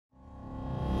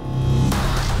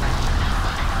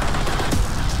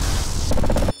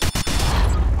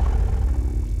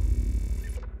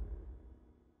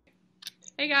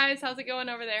guys, how's it going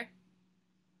over there?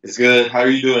 It's good. How are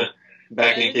you doing?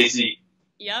 Back in Good. KC.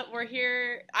 Yep, we're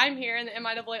here. I'm here in the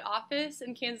MIAA office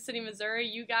in Kansas City, Missouri.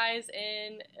 You guys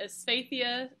in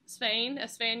España, Spain,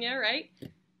 España, right?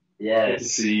 Good to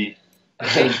see.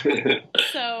 Okay.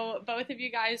 So both of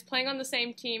you guys playing on the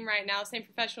same team right now, same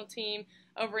professional team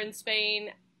over in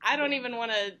Spain. I don't even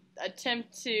want to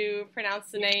attempt to pronounce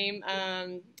the name.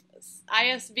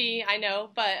 ISB, I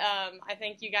know, but I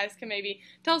think you guys can maybe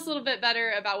tell us a little bit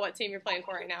better about what team you're playing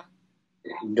for right now.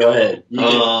 Go ahead. You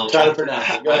can try to pronounce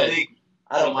it. Go I ahead. think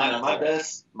I don't my, mind.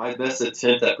 my best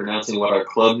attempt at pronouncing what our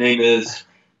club name is,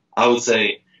 I would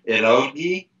say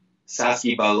Erogi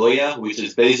Saski Baloya, which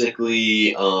is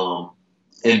basically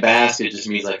in Basque it just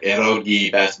means like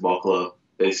Erogi Basketball Club,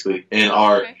 basically. And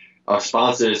our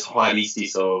sponsor is Juaristi,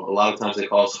 so a lot of times they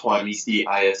call us Juaristi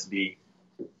ISB.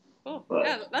 Cool. But,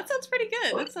 Yeah, that sounds pretty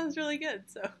good. That sounds really good.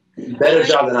 So Better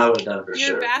job than I would have done for your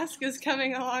sure. Basque is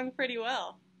coming along pretty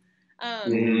well.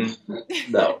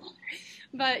 No.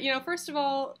 But, first of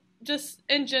all, just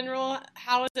in general,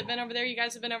 how has it been over there? You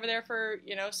guys have been over there for,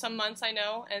 some months, I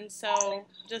know. And so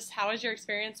just how has your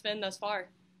experience been thus far?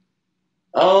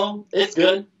 It's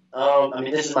good.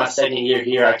 This is my second year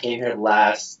here. I came here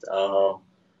last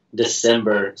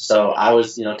December, so I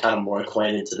was, kind of more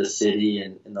acquainted to the city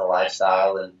and the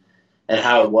lifestyle and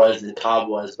how it was and Cobb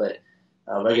was. But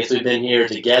I guess we've been here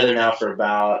together now for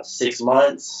about 6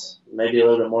 months, maybe a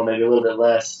little bit more, maybe a little bit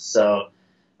less. So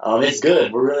it's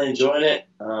good. We're really enjoying it.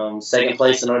 Second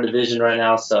place in our division right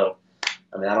now, so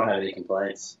I don't have any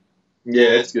complaints. Yeah,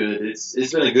 it's good.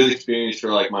 It's been a good experience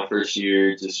for like my first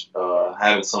year, just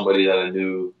having somebody that I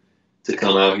knew to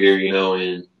come out here,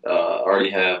 and already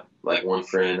have like one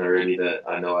friend already that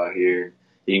I know out here.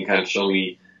 He can kind of show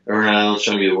me around,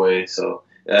 show me the way. So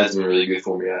that's been really good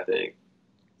for me, I think.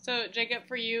 So, Jacob,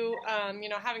 for you,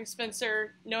 having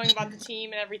Spencer, knowing about the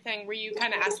team and everything, were you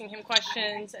kind of asking him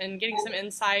questions and getting some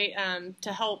insight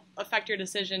to help affect your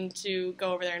decision to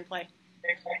go over there and play?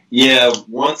 Yeah,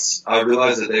 once I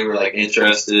realized that they were like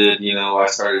interested, I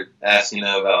started asking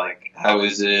them about like how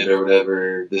is it or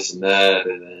whatever, this and that,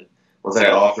 and then once I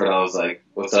got offered, I was like,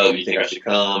 "What's up? You think I should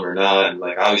come or not?" And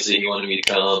like obviously he wanted me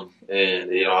to come,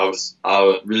 and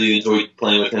I really enjoyed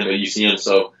playing with him at UCM,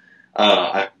 so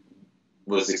I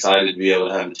was excited to be able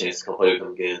to have the chance to come play with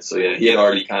him again. So yeah, he had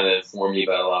already kind of informed me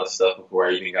about a lot of stuff before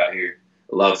I even got here.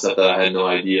 A lot of stuff that I had no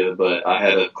idea, but I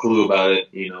had a clue about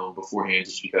it, beforehand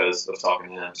just because of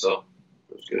talking to him. So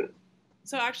it was good.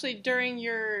 So actually, during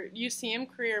your UCM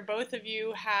career, both of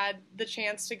you had the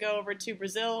chance to go over to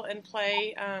Brazil and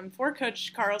play for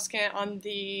Coach Carlos Kent on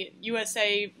the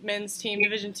USA men's team,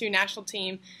 Division II national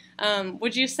team.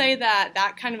 Would you say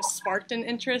that kind of sparked an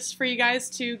interest for you guys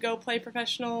to go play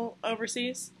professional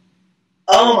overseas?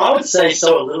 I would say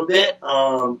so a little bit.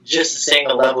 Just seeing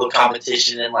the level of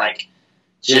competition and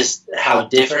just how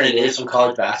different it is from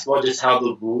college basketball, just how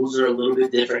the rules are a little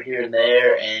bit different here and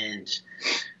there, and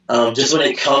just when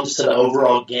it comes to the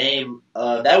overall game,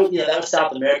 that was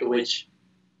South America, which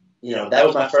that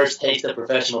was my first taste of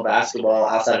professional basketball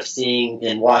outside of seeing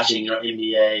and watching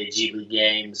NBA, G League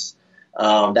games.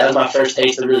 That was my first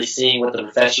taste of really seeing what the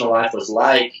professional life was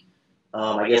like.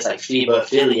 I guess like FIBA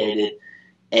affiliated.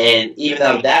 And even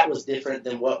though that was different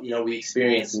than what we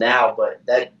experience now, but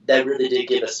that really did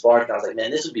give a spark. And I was like, man,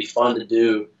 this would be fun to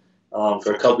do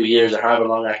for a couple of years or however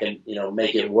long I can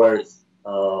make it worth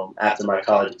after my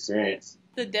college experience.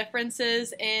 The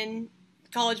differences in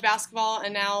college basketball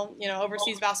and now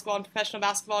overseas basketball and professional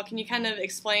basketball. Can you kind of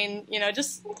explain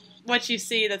just what you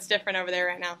see that's different over there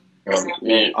right now?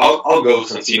 I'll go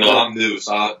since I'm new,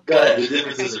 so go ahead. The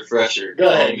differences are fresher.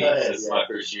 Go ahead. This is my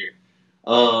first year.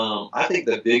 I think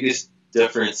the biggest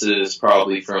difference is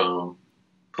probably from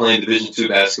playing Division II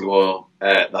basketball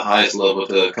at the highest level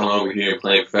to come over here and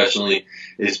playing professionally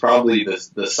is probably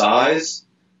the size.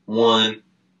 One,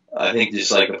 I think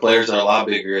just like the players are a lot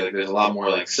bigger. Like there's a lot more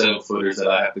like 7-footers that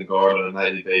I have to guard on a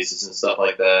nightly basis and stuff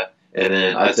like that. And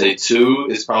then I'd say 2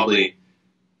 is probably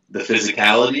the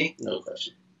physicality. No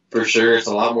question. For sure, it's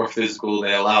a lot more physical.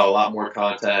 They allow a lot more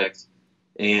contact.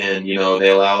 And, they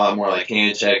allow a lot more, like,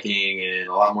 hand checking and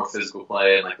a lot more physical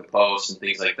play and, like, the posts and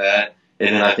things like that.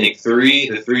 And then I think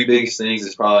the three biggest things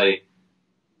is probably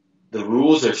the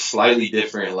rules are slightly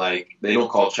different. Like, they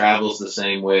don't call travels the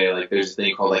same way. Like, there's a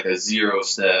thing called, like, a 0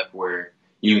 step where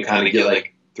you can kind of get,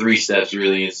 like, 3 steps,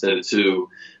 really, instead of 2.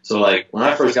 So, like, when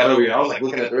I first got over here, I was, like,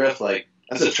 looking at the ref, like,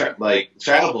 that's a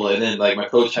travel. And then, like, my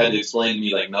coach had to explain to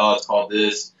me, like, no, it's called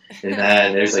this. And that,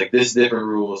 and there's like this different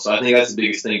rules. So I think that's the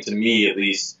biggest thing to me, at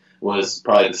least, was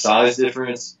probably the size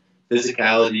difference,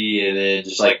 physicality, and then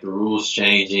just like the rules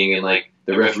changing and like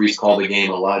the referees call the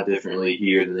game a lot differently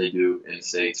here than they do in the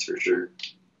States, for sure.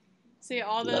 See,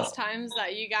 all those times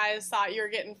that you guys thought you were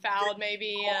getting fouled,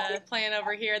 maybe playing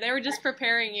over here, they were just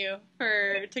preparing you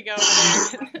to go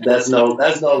over there. That's no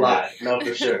lie. No,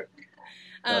 for sure.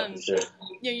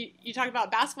 You talk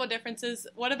about basketball differences.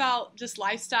 What about just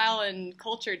lifestyle and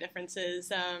culture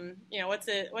differences? What's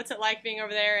it like being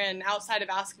over there and outside of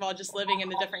basketball, just living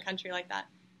in a different country like that?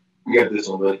 You got this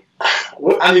one, buddy.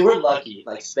 We're lucky.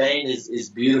 Like, Spain is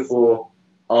beautiful.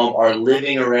 Our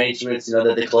living arrangements,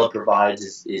 that the club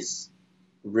provides is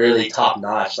really top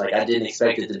notch. Like, I didn't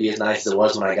expect it to be as nice as it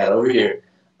was when I got over here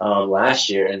last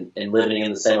year, and living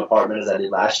in the same apartment as I did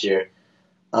last year.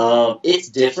 It's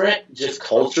different just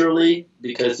culturally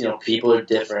because, people are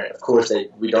different. Of course,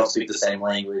 we don't speak the same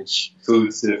language.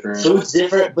 Food's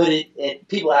different. But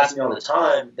people ask me all the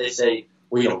time, they say,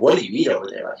 well, what do you eat over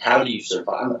there? Like, how do you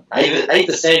survive? I eat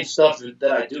the same stuff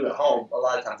that I do at home a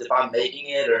lot of times if I'm making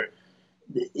it, or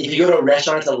if you go to a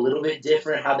restaurant, it's a little bit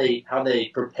different how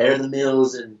they prepare the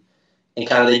meals, and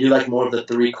kind of they do like more of the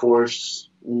 3-course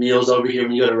meals over here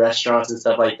when you go to restaurants and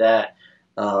stuff like that.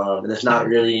 And there's not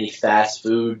really any fast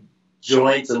food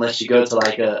joints unless you go to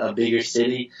like a bigger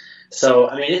city. So,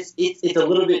 I mean, it's a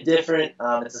little bit different.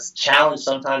 It's a challenge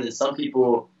sometimes, and some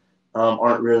people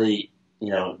aren't really,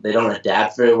 they don't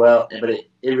adapt very well. But it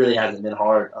really hasn't been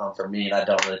hard for me, and I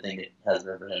don't really think it has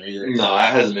been for him either. No, it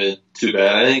hasn't been too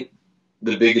bad. I think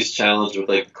the biggest challenge with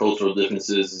like the cultural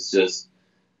differences is just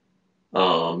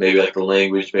maybe like the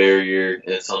language barrier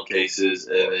in some cases,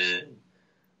 and then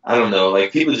I don't know,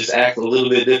 like people just act a little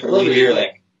bit differently here.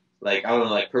 Like I don't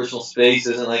know, like personal space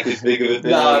isn't like as big of a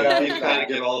thing. People kind of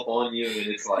get all up on you, and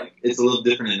it's a little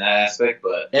different in that aspect.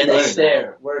 But they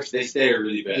stare. They stare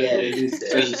really bad. Yeah, they do stare.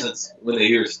 Especially since when they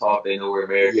hear us talk, they know we're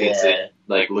Americans. Yeah. They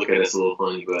like look at us a little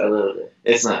funny, but a little bit.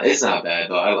 It's not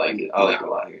bad though. I like it. I like it a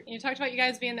lot here. You talked about you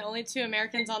guys being the only 2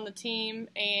 Americans on the team,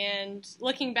 and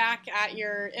looking back at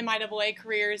your MIAA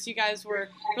careers, you guys were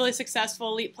really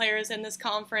successful elite players in this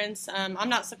conference. I'm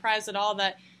not surprised at all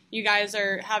that you guys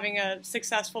are having a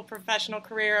successful professional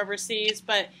career overseas,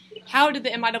 but how did the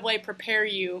MIAA prepare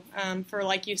you for,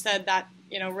 like you said, that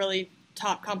really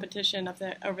top competition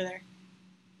over there?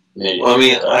 Well, I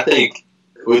mean, I think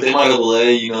with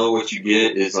MIAA, what you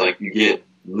get is like you get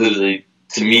literally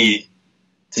to me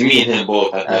and him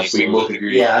both. I think we both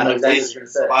agree. Yeah, I know exactly what you're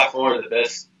gonna say. By far the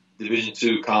best Division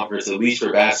II conference, at least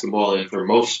for basketball and for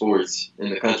most sports in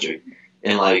the country,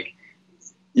 and like.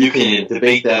 You can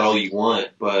debate that all you want,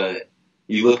 but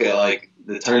you look at like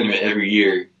the tournament every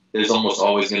year. There's almost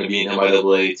always going to be an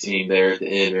MIAA team there at the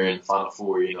end or in the Final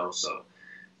Four, So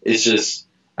it's just,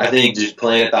 I think, just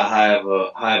playing at that high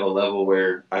of a level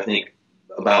where I think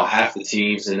about half the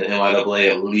teams in the MIAA,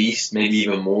 at least maybe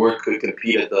even more, could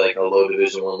compete at a low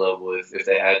Division I level if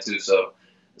they had to. So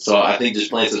I think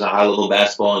just playing such a high level of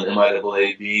basketball in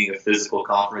MIAA, being a physical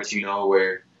conference,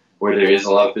 where there is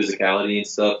a lot of physicality and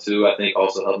stuff too, I think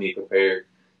also helped me prepare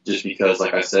just because,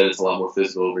 like I said, it's a lot more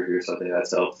physical over here, so I think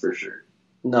that's helped for sure.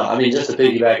 No, I mean, just to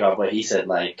piggyback off what he said,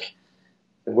 like,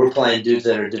 we're playing dudes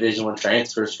that are Division I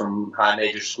transfers from high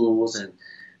major schools and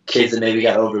kids that maybe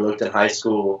got overlooked in high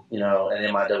school, and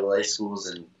MIAA schools,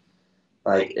 and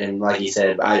like he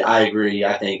said, I agree.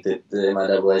 I think that the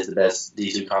MIAA is the best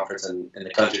D2 conference in the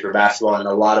country for basketball and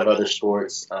a lot of other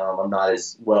sports. I'm not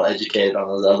as well educated on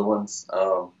those other ones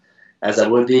as I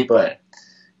would be, but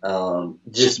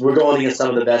just we're going against some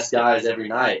of the best guys every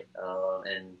night,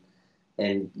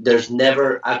 and there's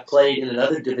never. I played in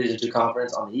another Division II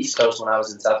conference on the East Coast when I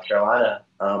was in South Carolina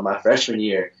my freshman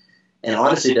year, and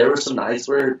honestly, there were some nights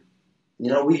where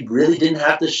we really didn't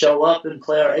have to show up and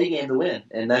play our A game to win,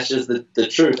 and that's just the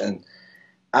truth. And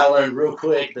I learned real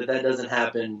quick that doesn't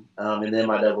happen in the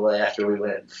MIAA after we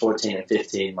went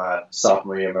 14-15 my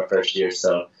sophomore year, my first year.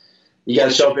 So. You got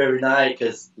to show up every night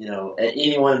because,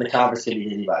 anyone in the conference can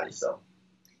beat anybody. So,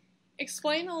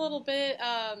 explain a little bit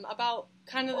about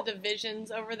kind of the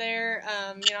divisions over there.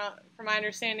 From my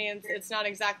understanding, it's not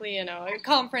exactly, a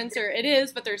conference, or it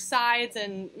is, but there's sides,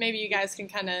 and maybe you guys can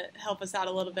kind of help us out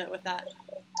a little bit with that.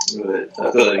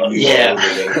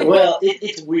 Yeah. Well,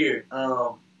 it's weird.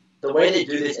 The way they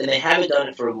do this, and they haven't done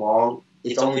it for long.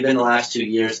 It's only been the last 2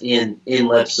 years in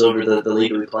Lev Silver, the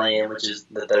league we play in, which is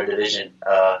the 3rd division.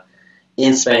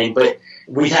 In Spain, but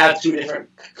we have 2 different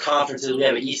conferences. We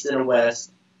have an East and a West,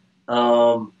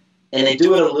 and they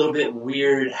do it a little bit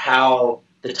weird how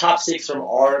the top 6 from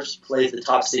ours plays the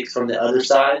top 6 from the other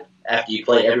side after you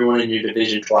play everyone in your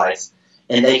division twice,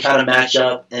 and they kind of match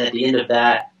up, and at the end of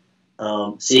that,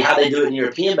 see how they do it in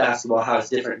European basketball, how it's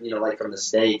different, like from the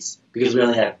States, because we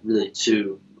only have really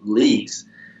 2 leagues.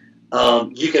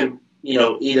 You can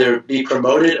either be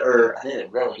promoted or I think they're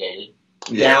relegated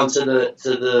down to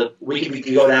the we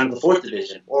could go down to the 4th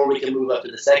division, or we can move up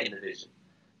to the 2nd division.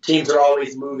 Teams are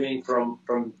always moving from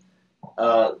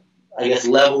I guess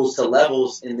levels to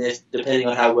levels in this, depending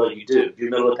on how well you do. If you're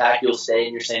middle of the pack, you'll stay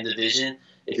in your same division.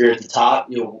 If you're at the top,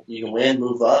 you can win,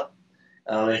 move up.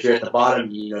 If you're at the bottom,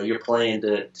 you're playing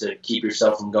to keep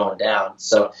yourself from going down.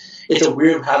 So it's a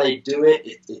weird how they do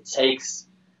it. It takes,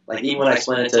 like, even when I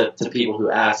explain it to people who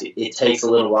ask, it takes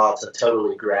a little while to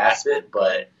totally grasp it.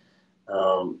 But I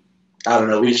don't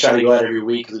know. We just try to go out every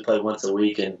week because we play once a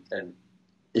week, and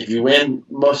if you win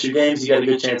most of your games, you got a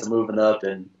good chance of moving up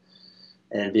and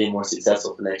being more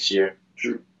successful for next year.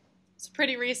 True. So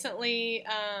pretty recently,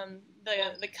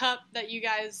 the cup that you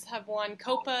guys have won,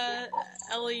 Copa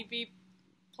LEV.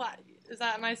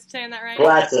 Am I saying that right?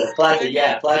 Plata, okay.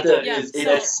 yeah. Plata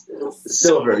is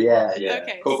silver, yeah.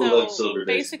 Okay, Copa so silver,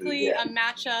 basically a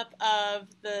matchup of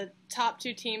the top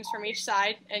 2 teams from each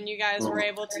side, and you guys were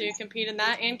able to compete in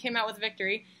that and came out with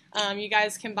victory. You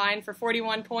guys combined for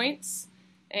 41 points.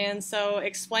 And so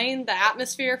explain the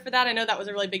atmosphere for that. I know that was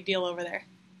a really big deal over there.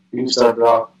 You can start it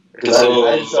off. So,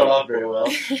 I didn't start off very well.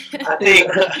 I think,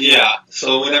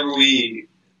 so whenever we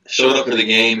showed up for the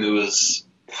game,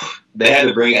 they had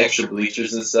to bring extra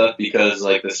bleachers and stuff because,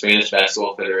 like, the Spanish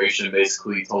Basketball Federation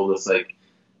basically told us, like,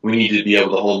 we need to be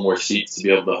able to hold more seats to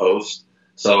be able to host.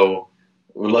 So,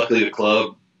 luckily the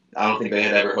club, I don't think they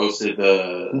had ever hosted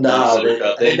the Silver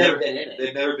Cup. They've never been in it.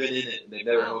 They've never been in it. They've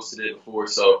never hosted it before,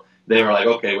 so they were like,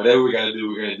 okay, whatever we got to do,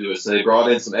 we're going to do it. So they brought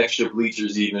in some extra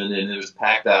bleachers even, and it was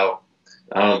packed out.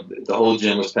 The whole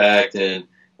gym was packed, and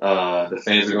the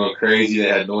fans were going crazy. They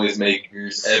had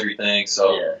noisemakers, everything.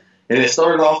 So, and it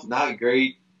started off not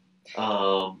great.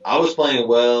 I was playing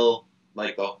well,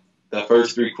 like the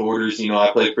first 3 quarters.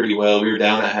 I played pretty well. We were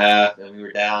down at half, and we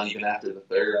were down even after the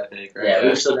third, I think. Right? Yeah, we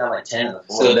were still down like 10 in the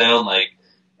 4th. Still down like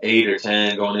 8 or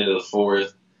 10 going into the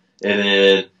 4th. And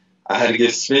then I had to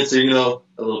give Spencer,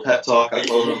 a little pep talk. I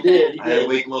told him I had to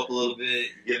wake him up a little bit,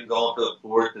 get him going for the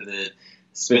 4th, and then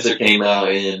Spencer came out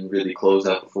and really closed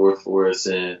out the 4th for us,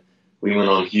 and we went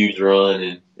on a huge run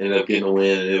and ended up getting a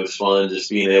win, and it was fun just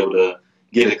being able to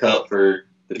get a cup for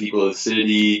the people of the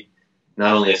city,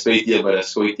 not only Aspatia, but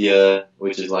Asquatia,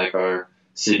 which is like our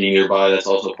city nearby that's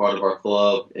also part of our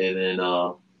club, and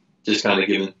then just kind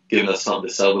of giving us something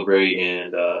to celebrate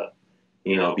and,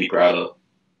 be proud of.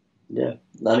 Yeah,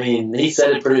 I mean, he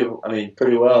said it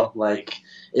pretty well. Like,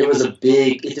 it was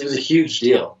a huge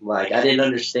deal. Like, I didn't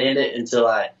understand it until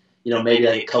maybe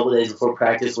like a couple of days before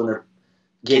practice when they're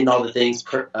getting all the things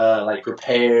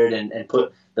prepared and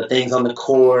put the things on the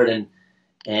court and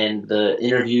the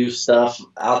interview stuff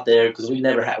out there, because we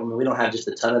don't have just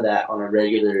a ton of that on a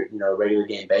regular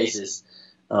game basis.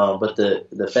 But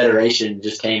the federation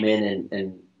just came in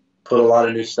and put a lot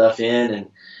of new stuff in, and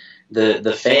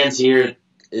the fans here.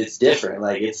 It's different.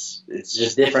 Like, it's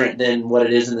just different than what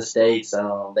it is in the States.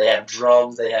 They have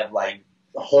drums. They have, like,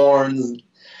 horns.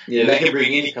 Yeah, they can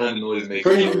bring any kind of noise maker.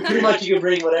 Pretty much you can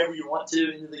bring whatever you want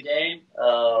to into the game.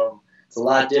 It's a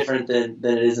lot different than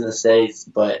it is in the States.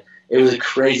 But it was a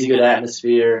crazy good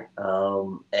atmosphere.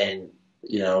 And,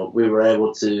 we were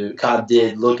able to – Cobb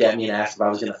did look at me and ask if I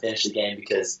was going to finish the game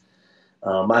because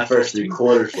my first 3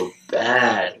 quarters were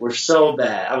bad. Were so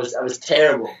bad. I was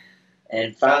terrible.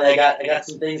 And finally, I got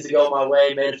some things to go my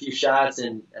way, made a few shots,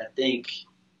 and I think,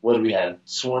 what did we have,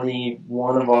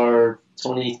 21 of our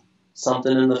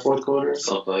 20-something in the 4th quarter?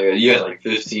 Something like that. You had like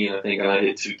 15, I think, and I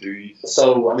hit 2 threes.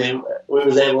 So, I mean, we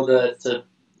was able to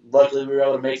luckily we were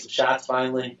able to make some shots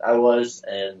finally,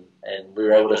 and we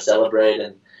were able to celebrate,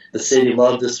 and the city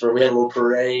loved us. We had a little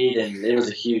parade, and it was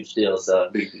a huge deal. So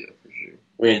big deal, for sure.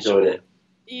 We enjoyed it.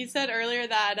 You said earlier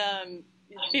that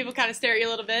people kind of stare at you a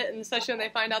little bit, and especially when they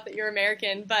find out that you're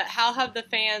American, but how have the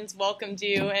fans welcomed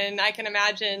you? And I can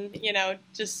imagine,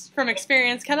 just from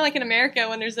experience, kind of like in America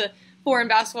when there's a foreign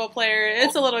basketball player,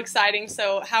 it's a little exciting.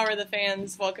 So how are the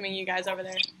fans welcoming you guys over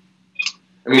there?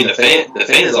 I mean, the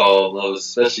fans all love us,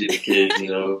 especially the kids,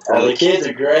 Oh, the kids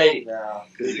are great now.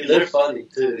 They're funny,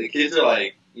 too. The kids are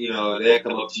like, they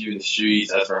come up to you in the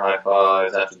streets, ask for high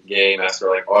fives after the game, ask for,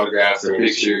 like, autographs or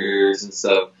pictures and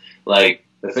stuff. Like,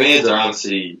 the fans are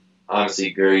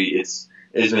honestly great. It's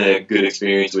been a good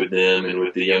experience with them and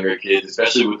with the younger kids,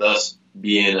 especially with us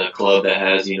being a club that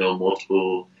has,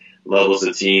 multiple levels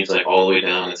of teams, like all the way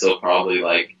down until probably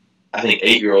like, I think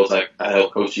 8-year-olds I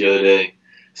helped coach the other day.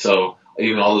 So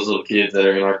even all those little kids that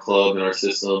are in our club and our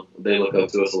system, they look up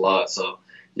to us a lot. So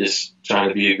just trying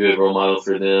to be a good role model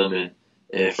for them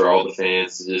and for all the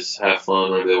fans to just have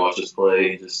fun whenever they watch us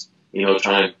play and just,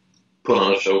 try and put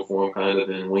on a show for them, kind of,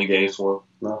 and win games for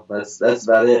No, that's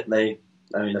about it.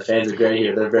 The fans are great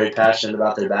here. They're very passionate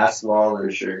about their basketball, them, and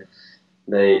for sure.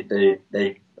 they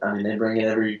bring it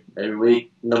every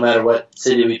week, no matter what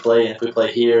city we play in. If we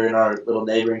play here in our little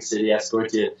neighboring city,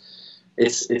 Escortia,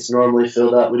 it's normally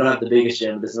filled up. We don't have the biggest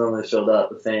gym, but it's normally filled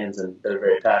up with fans, and they're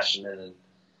very passionate and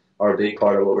are a big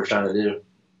part of what we're trying to do.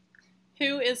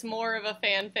 Who is more of a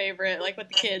fan favorite, like with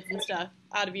the kids and stuff,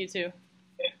 out of you two?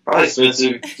 Probably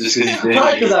Spencer, just because he's been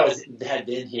Probably here. because had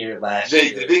been here last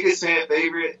year. The biggest fan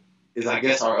favorite is, I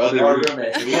guess, our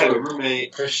roommate. We have a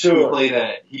roommate For sure.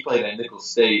 He played at Nicholls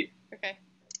State. Okay.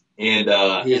 And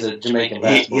he has a Jamaican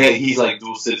passport. he's like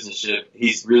dual citizenship.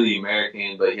 He's really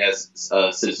American, but he has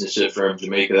citizenship from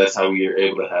Jamaica. That's how we are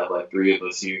able to have like 3 of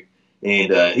us here.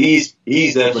 And he's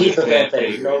definitely He's a a fan fan favorite,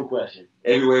 favorite. no question.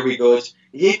 Everywhere we go, it's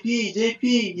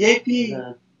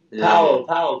JP. Yeah.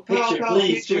 Powell, picture, Powell,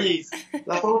 please, picture. please.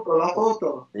 La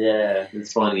foto. Yeah.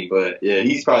 It's funny, but yeah,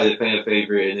 he's probably the fan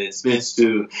favorite, and then Spence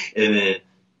 2, and then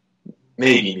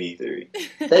maybe me 3.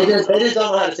 They just don't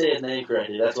know how to say his name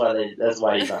correctly. That's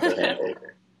why he's not the fan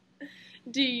favorite.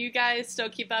 Do you guys still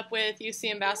keep up with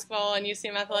UCM basketball and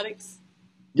UCM athletics?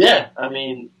 Yeah,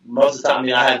 most of the time,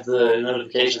 I have the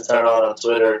notifications turned on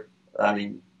Twitter.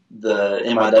 The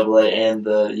MIAA and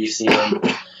the UCM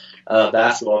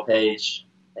basketball page,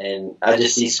 and I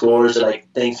just see scores or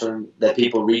like things that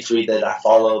people retweet that I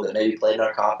follow that maybe played in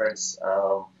our conference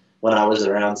when I was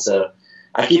around. So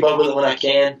I keep up with it when I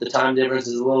can. The time difference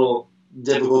is a little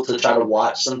difficult to try to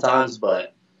watch sometimes,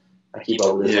 but I keep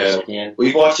up with it as much as I can.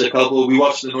 We've watched a couple. We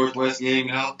watched the Northwest game.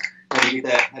 How to get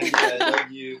that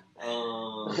W.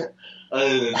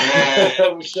 Other than that,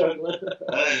 We're struggling.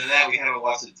 we haven't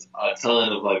watched a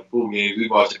ton of like full games.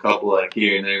 We've watched a couple like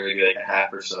here and there, maybe like a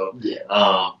half or so. Yeah.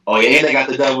 And they got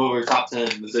the dub over top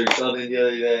 10 Missouri Southern the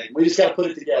other day. We just gotta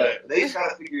put it together. But they just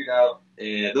gotta figure it out,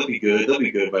 and they'll be good. They'll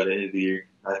be good by the end of the year.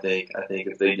 I think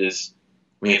if they just,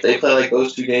 if they play like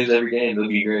those 2 games every game, they'll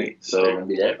be great. So they're gonna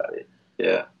beat everybody.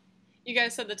 Yeah. You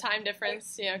guys said the time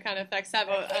difference, kind of affects that,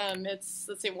 but it's,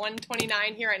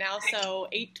 1:29 here right now, so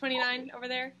 8:29 over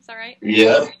there. Is that right?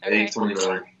 Yeah. Okay.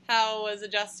 8:29. How was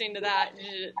adjusting to that?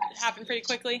 Did it happen pretty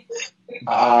quickly? Be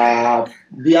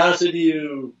honest with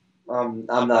you, I'm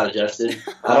not adjusted.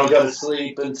 I don't go to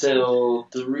sleep until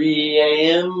 3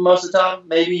 a.m. most of the time.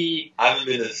 Maybe I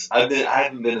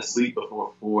haven't been asleep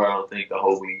before 4. I don't think the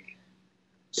whole week.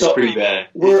 It's So, pretty bad.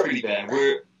 we're- It's pretty bad.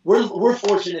 we're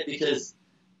fortunate because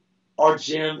our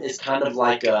gym is kind of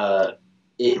like the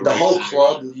whole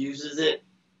club uses it.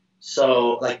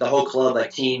 So like the whole club,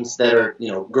 like teams that are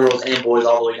girls and boys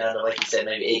all the way down to, like you said,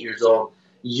 maybe 8 years old,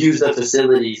 use the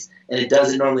facilities, and it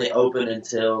doesn't normally open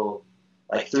until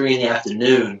like 3 in the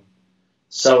afternoon.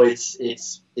 So it's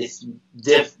easy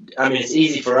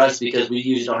for us because we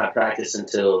usually don't have practice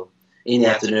until in the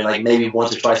afternoon. Like maybe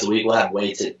once or twice a week we'll have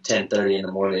weights at 10:30 in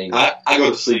the morning. I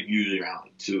go to sleep usually around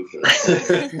 2 for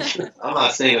that. I'm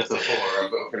not saying it's a 4. I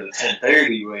go for the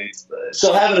 10:30 weights, but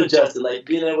So having adjusted, like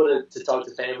being able to talk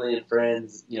to family and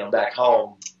friends, back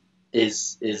home,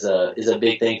 is a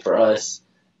big thing for us.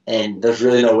 And there's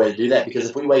really no way to do that because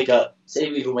if we wake up, say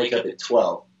we even wake up at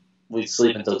 12, we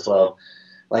sleep until 12.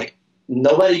 Like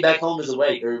nobody back home is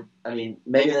awake, or maybe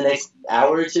in the next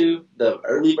hour or 2, the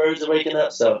early birds are waking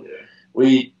up. So yeah.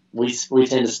 we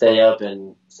tend to stay up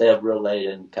real late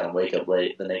and kind of wake up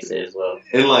late the next day as well.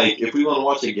 And like if we want to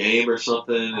watch a game or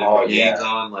something, and the game's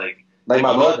on, like my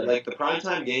brother, like the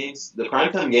primetime games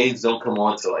don't come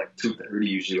on till like 2:30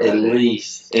 usually. At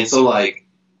least. And so like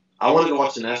I wanted to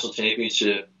watch the national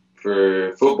championship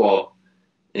for football,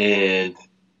 and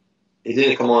it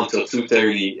didn't come on until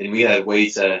 2:30, and we had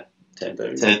weights at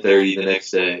 10:30 the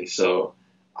next day. So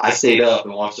I stayed up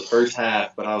and watched the first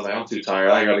half, but I was like, I'm too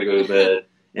tired. I got to go to bed.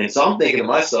 And so I'm thinking to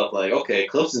myself, like, okay,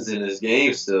 Clemson's in this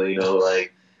game still,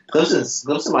 like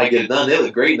Clemson might get it done. They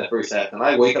look great in the first half, and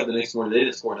I wake up the next morning, they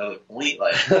just score another point.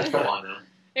 Like, come on now.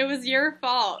 It was your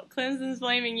fault. Clemson's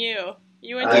blaming you.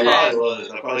 You went I to bed. probably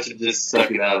was. I probably should just suck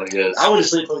it out, I guess. I went to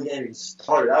sleep when the game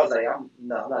started. I was like, I'm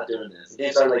not doing this. The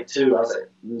game started like 2. I was like,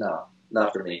 no,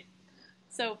 not for me.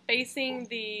 So facing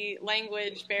the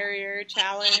language barrier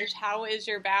challenge, how is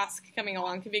your Basque coming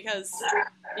along? Because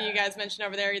you guys mentioned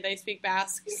over there they speak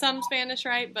Basque, some Spanish,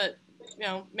 right? But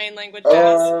main language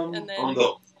Basque, and then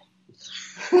Ondo.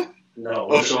 No.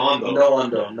 Ocho Ondo. No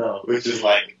Ondo, no. Which is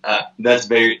like that's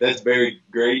very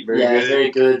great, very good. It's very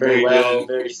good, very well, good.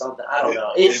 very something. I don't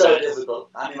know. It's so difficult.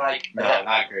 No,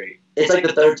 not great. It's like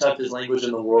the 3rd toughest language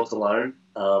in the world to learn.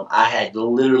 I had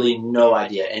literally no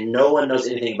idea, and no one knows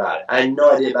anything about it. I had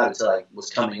no idea about it until I was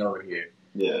coming over here.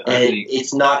 Yeah, And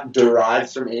it's not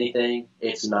derived from anything.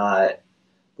 It's not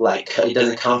like it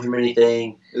doesn't come from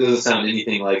anything. It doesn't sound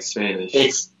anything like Spanish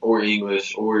or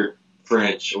English or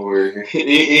French or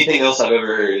anything else I've ever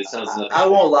heard. It sounds nothing. I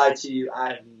won't lie to you.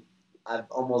 I've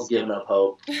almost given up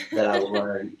hope that I will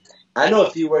learn. I know a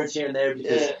few words here and there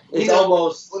because it's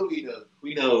almost. What do we know?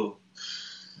 We know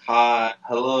hi,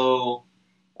 hello,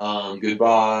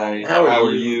 goodbye, how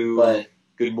are you? But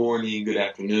good morning, good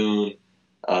afternoon.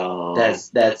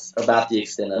 That's about the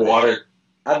extent of water. it.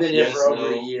 I've been here for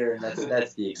over a year, and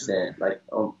that's the extent. Like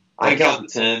I can count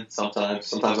to 10 sometimes.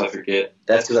 Sometimes I forget.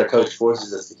 That's because our coach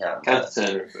forces us to count. Count to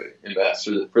 10 and bass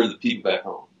for the people back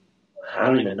home. I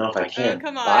don't even know if I can. Oh,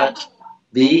 come on.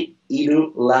 B,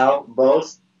 Idu, Lau,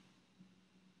 Bos,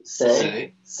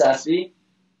 Se, Sasvi.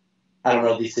 I don't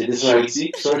know these two. This one.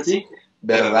 Sorti.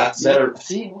 Better.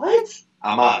 See, what?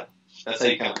 Amad. That's how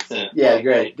you count to 10. Yeah,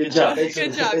 great. Good job. Good job,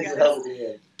 thanks guys. for helping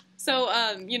me. So,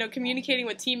 communicating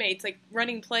with teammates, like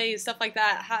running plays, stuff like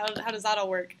that. How does that all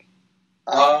work?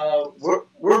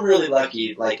 We're really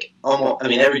lucky. Like almost,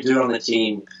 every dude on the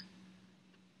team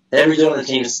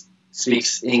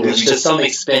speaks English to some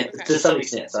extent. Okay. To some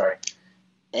extent, sorry.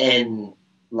 And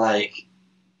like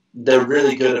they're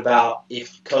really good about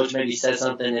if coach maybe says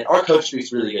something. And our coach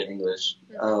speaks really good English.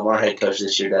 Our head coach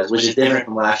this year does, which is different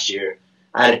from last year.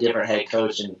 I had a different head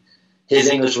coach, and his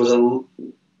English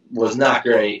was not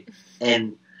great.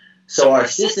 And so our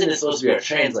assistant is supposed to be our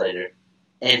translator,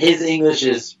 and his English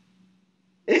is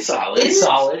solid.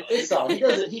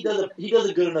 He does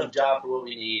a good enough job for what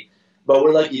we need. But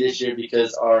we're lucky this year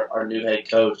because our new head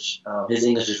coach, his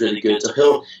English is really good.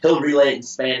 So he'll relay it in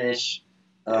Spanish.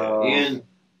 And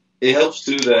it helps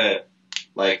too that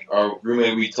like our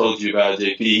roommate we told you about,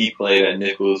 JP, he played at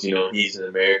Nichols. He's an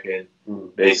American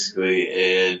basically,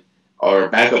 and our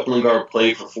backup point guard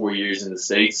played for 4 years in the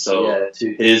States. So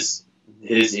his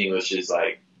English is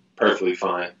like perfectly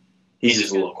fine. He's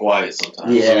just a little quiet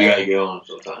sometimes. Yeah. So we gotta get on him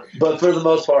sometimes. But for the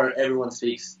most part, everyone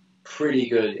speaks pretty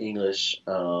good English.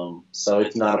 So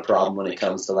it's not a problem when it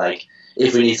comes to like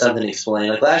if we need something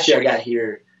explained. Like last year I got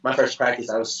here, my first practice,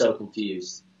 I was so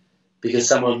confused because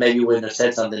someone maybe wouldn't have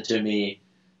said something to me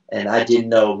and I didn't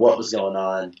know what was going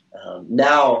on.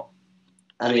 Now,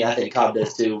 I think Cobb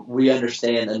does too. We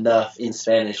understand enough in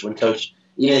Spanish when coach,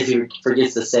 even if he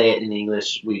forgets to say it in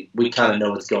English, we kind of know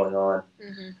what's going on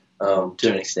to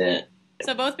an extent.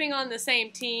 So both being on the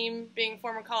same team, being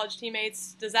former college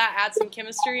teammates, does that add some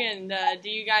chemistry? And do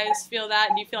you guys feel that?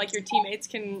 Do you feel like your teammates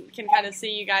can kind of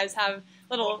see you guys have a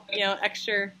little,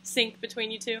 extra sync between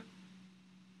you two?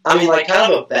 Like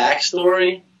kind of a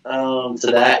backstory to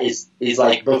that is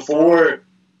like before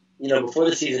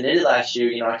the season ended last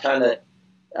year,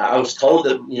 I was told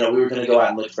that, we were going to go out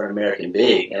and look for an American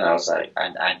big. And I was like,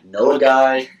 I know a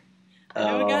guy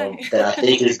that I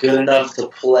think is good enough to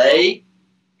play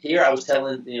here. I was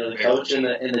telling, the coach and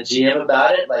the GM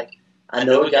about it. Like, I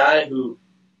know a guy who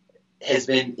has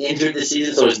been injured this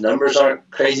season, so his numbers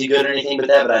aren't crazy good or anything but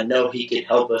that, but I know he could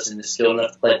help us and is skilled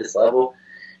enough to play at this level.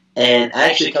 And I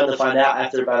actually come to find out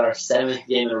after about our 7th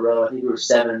game in a row, I think we were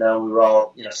 7-0, we were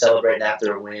all, celebrating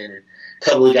after a win. And a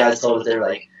couple of guys told us, they were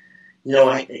like,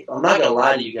 I'm not going to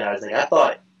lie to you guys. Like, I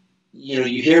thought, you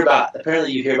hear about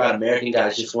American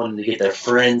guys just wanting to get their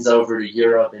friends over to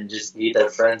Europe and just get their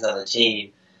friends on the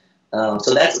team.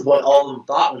 So that's what all of them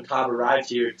thought when Cobb arrived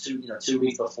here 2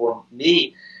 weeks before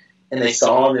me, and they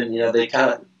saw him, and they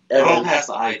kind of everyone passed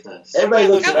the eye test. Everybody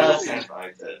looks at us,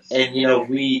 and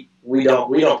we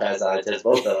don't pass the eye test,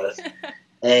 both of us.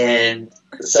 And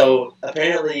so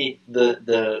apparently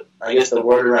the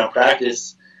word around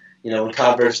practice, when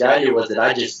Cobb first got here was that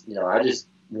I just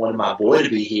wanted my boy to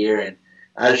be here, and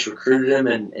I just recruited him,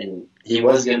 and he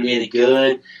wasn't going to be any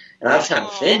good. And I was kind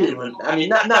of offended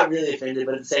not really offended,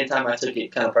 but at the same time I took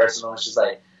it kind of personal. It's just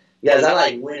like, guys, I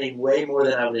like winning way more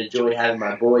than I would enjoy having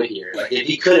my boy here. Like if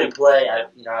he couldn't play, I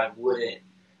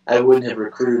wouldn't have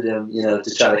recruited him,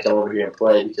 to try to come over here and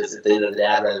play, because at the end of the day,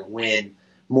 I'd rather win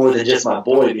more than just my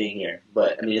boy being here.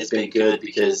 But it's been good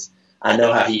because I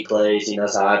know how he plays. He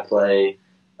knows how I play.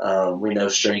 We know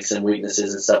strengths and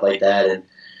weaknesses and stuff like that, and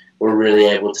we're really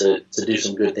able to do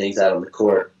some good things out on the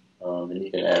court. And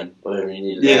you can add whatever you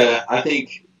need to add. I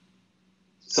think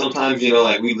sometimes,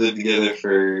 like we lived together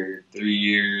for 3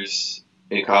 years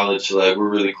in college, so like we're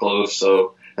really close.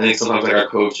 So I think sometimes like our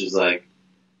coach is like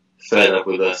fed up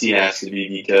with us. He has to be,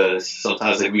 because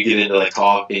sometimes like we get into like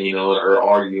talking, or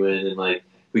arguing, and like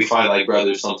we fight like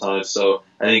brothers sometimes. So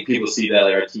I think people see that,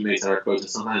 like our teammates and our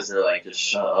coaches, sometimes they're like, just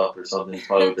shut up or something,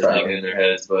 probably what they're thinking in their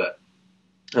heads. But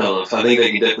I don't know. So I think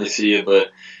they can definitely see it,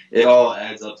 but it all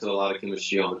adds up to a lot of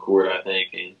chemistry on the court, I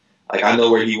think. And like I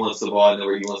know where he wants the ball, I know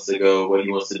where he wants to go, what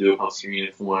he wants to do if I'm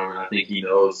screening for him, and I think he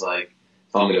knows like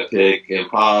if I'm going to pick and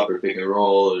pop or pick and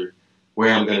roll or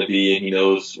where I'm going to be, and he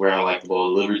knows where I like the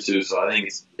ball delivered to. So I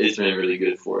think it's been really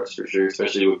good for us for sure,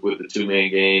 especially with the two-man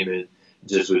game and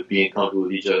just with being comfortable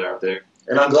with each other out there.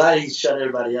 And I'm glad he's shut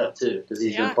everybody up too, because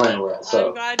he's been playing well. So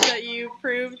I'm glad that you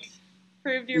proved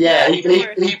your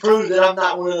he proved that I'm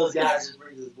not one of those guys who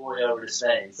brings his boy over to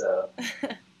Spain. So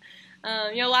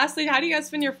lastly, how do you guys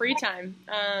spend your free time?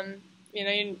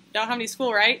 You don't have any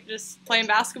school, right? Just playing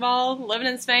basketball, living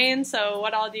in Spain. So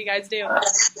what all do you guys do?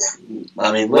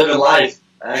 I mean, living life.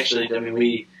 Actually, I mean,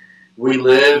 we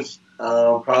live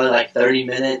probably like 30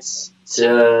 minutes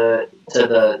to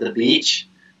the beach.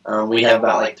 We have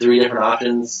about like 3 different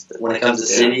options when it comes to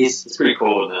cities. It's pretty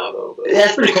cold now, though. But yeah,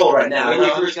 it's pretty cold right now. When we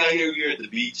first got here, we were at the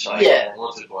beach like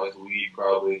once or twice a week,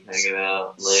 probably hanging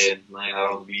out, laying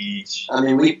out on the beach. I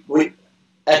mean, we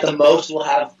at the most we'll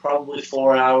have probably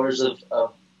 4 hours of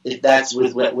if that's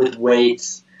with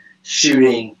weights,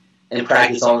 shooting, and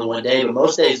practice all in one day. But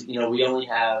most days, we only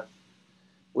have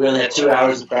 2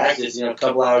 hours of practice. A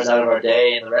couple hours out of our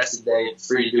day, and the rest of the day it's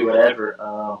free to do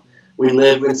whatever. We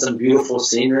live in some beautiful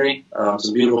scenery,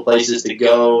 some beautiful places to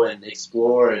go and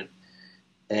explore,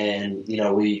 and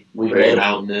we very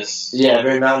mountainous. Yeah,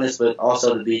 very mountainous, but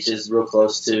also the beach is real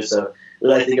close too. So we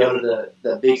like to go to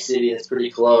the big city that's pretty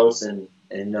close and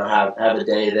have a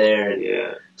day there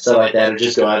and stuff like that, or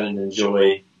just go out and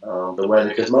enjoy the weather.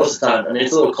 Because most of the time, I mean,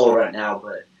 it's a little cold right now,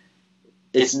 but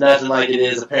it's nothing like it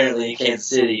is apparently in Kansas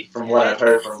City from what I've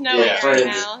heard from friends. Right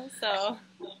now, so.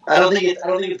 I don't think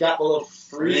it's got below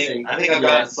freezing. I think I've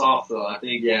gotten soft though. I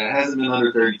think it hasn't been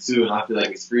under 32, and I feel like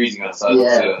it's freezing outside.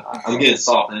 Yeah. So I'm getting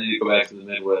soft. I need to go back to the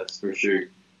Midwest for sure.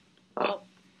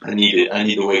 I need it. I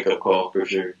need the wake up call for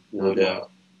sure, no doubt.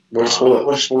 We're spoiled.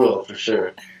 We're spoiled for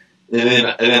sure. And then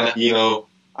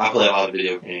I play a lot of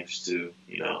video games too.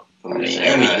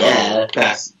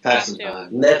 Pass some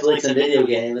time. Netflix and video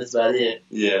game. That's about it.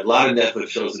 Yeah, a lot of Netflix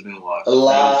shows have been watched. A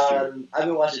lot. I've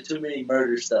been watching too many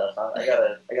murder stuff. I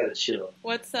gotta chill.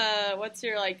 What's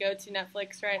your go-to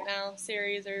Netflix right now?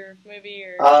 Series or movie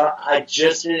or? I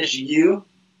just finished You,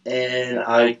 and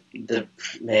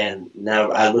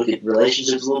now I look at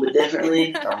relationships a little bit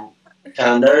differently. I'm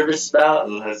kind of nervous about,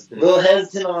 a little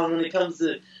hesitant on when it comes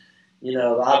to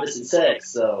the opposite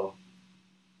sex. So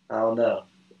I don't know.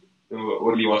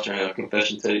 What are you watching right now?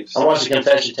 Confession tapes? I'm watching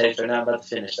Confession tapes right now. I'm about to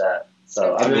finish that.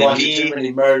 So I've been watching too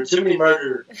many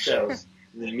murder shows.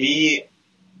 Me,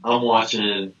 I'm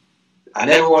watching. I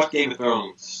never watched Game of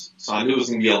Thrones, so I knew it was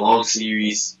gonna be a long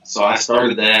series. So I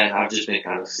started that. I've just been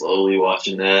kind of slowly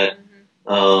watching that.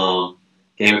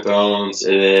 Game of Thrones,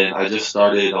 and then I just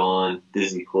started on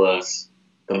Disney Plus,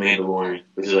 The Mandalorian,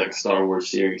 which is like a Star Wars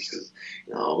series. Because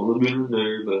I'm a little bit of a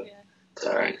nerd, but it's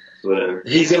alright. Whatever.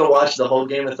 He's gonna watch the whole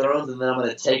Game of Thrones, and then I'm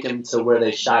gonna take him to where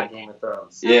they shot Game of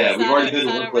Thrones. Yeah, we've already been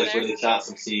to one place where they shot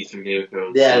some scenes from Game of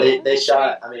Thrones. Yeah, they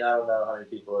shot. I mean, I don't know how many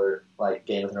people are like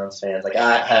Game of Thrones fans. Like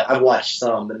I watched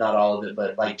some, but not all of it.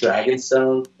 But like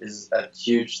Dragonstone is a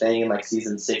huge thing in like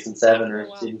season 6 and 7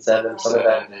 or season 7, something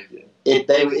like that.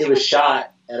 It was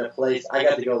shot at a place. I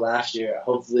got to go last year.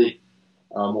 Hopefully,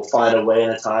 we'll find a way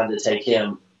and a time to take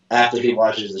him after he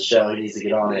watches the show. He needs to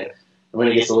get on it when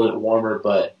it gets a little bit warmer,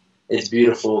 but. It's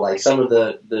beautiful. Like some of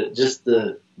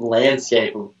the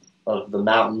landscape of the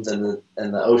mountains and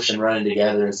the ocean running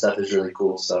together and stuff is really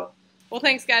cool. So, well,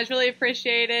 thanks guys. Really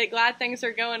appreciate it. Glad things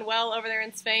are going well over there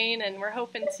in Spain, and we're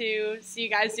hoping to see you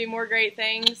guys do more great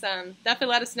things. Definitely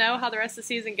let us know how the rest of the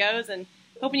season goes, and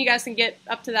hoping you guys can get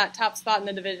up to that top spot in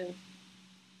the division.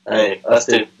 Hey, us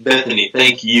too. Bethany,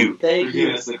 thank you for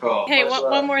giving us the call. Hey,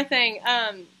 one more thing.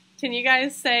 Can you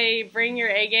guys say "bring your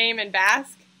A game" and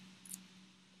Basque?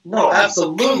 No,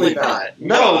 absolutely not.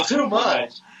 No, too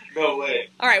much. No way.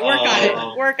 All right, work on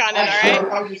it. Work on it, all right?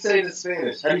 How would you say it in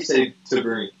Spanish? How do you say to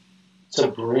bring? To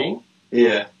bring?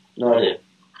 Yeah. No idea.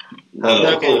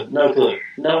 No clue.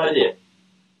 No idea.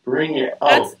 Bring your...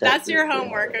 Oh, that's your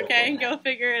homework, okay? Go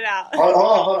figure it out.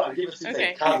 Hold on. Give us 2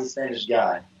 seconds. Kyle's a Spanish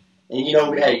guy. And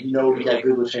we got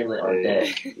Google Translate on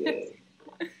deck. Yeah.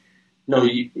 No,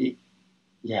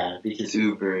 yeah, because...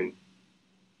 To bring.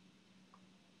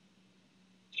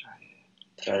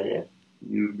 Try it.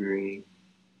 You bring.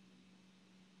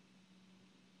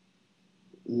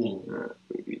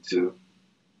 Maybe two.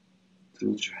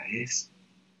 Two tries.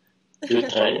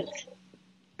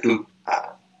 Two.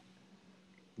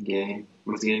 Game.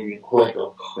 What's the game again?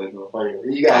 Juego.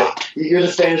 You got it. You're the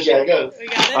Spanish guy. Go. We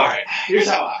got it. All right. Here's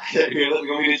how you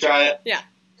want me to try it? Yeah.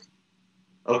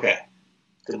 Okay.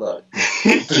 Good luck.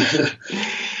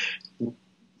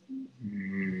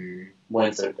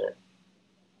 Buen suerte.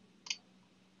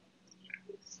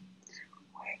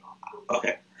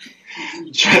 Okay.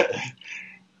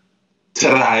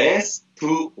 es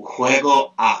tu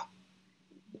juego A.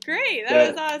 Great,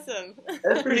 that was awesome.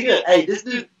 That's pretty good. Hey, this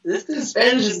dude's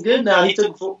Spanish is good now. He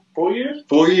took 4 years?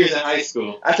 4 years in high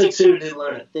school. I took 2 and didn't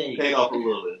learn a thing. Paid off a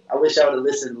little bit. I wish I would have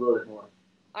listened a little bit more.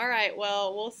 All right,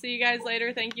 well, we'll see you guys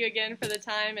later. Thank you again for the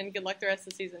time, and good luck the rest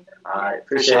of the season. All right,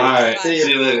 appreciate it. All right, Bye. see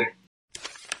you later.